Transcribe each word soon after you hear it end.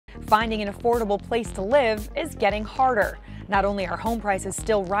Finding an affordable place to live is getting harder. Not only are home prices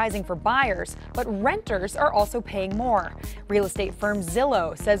still rising for buyers, but renters are also paying more. Real estate firm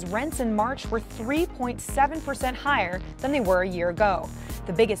Zillow says rents in March were 3.7% higher than they were a year ago.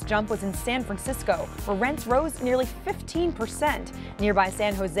 The biggest jump was in San Francisco, where rents rose nearly 15%. Nearby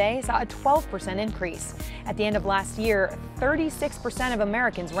San Jose saw a 12% increase. At the end of last year, 36% of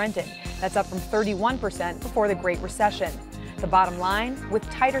Americans rented. That's up from 31% before the Great Recession. The bottom line, with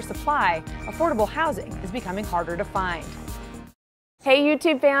tighter supply, affordable housing is becoming harder to find. Hey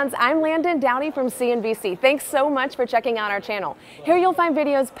YouTube fans, I'm Landon Dowdy from CNBC. Thanks so much for checking out our channel. Here you'll find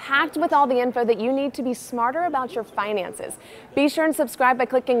videos packed with all the info that you need to be smarter about your finances. Be sure and subscribe by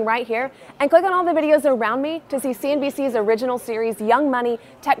clicking right here and click on all the videos around me to see CNBC's original series Young Money,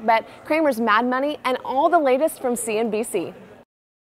 Tech Bet, Kramer's Mad Money, and all the latest from CNBC.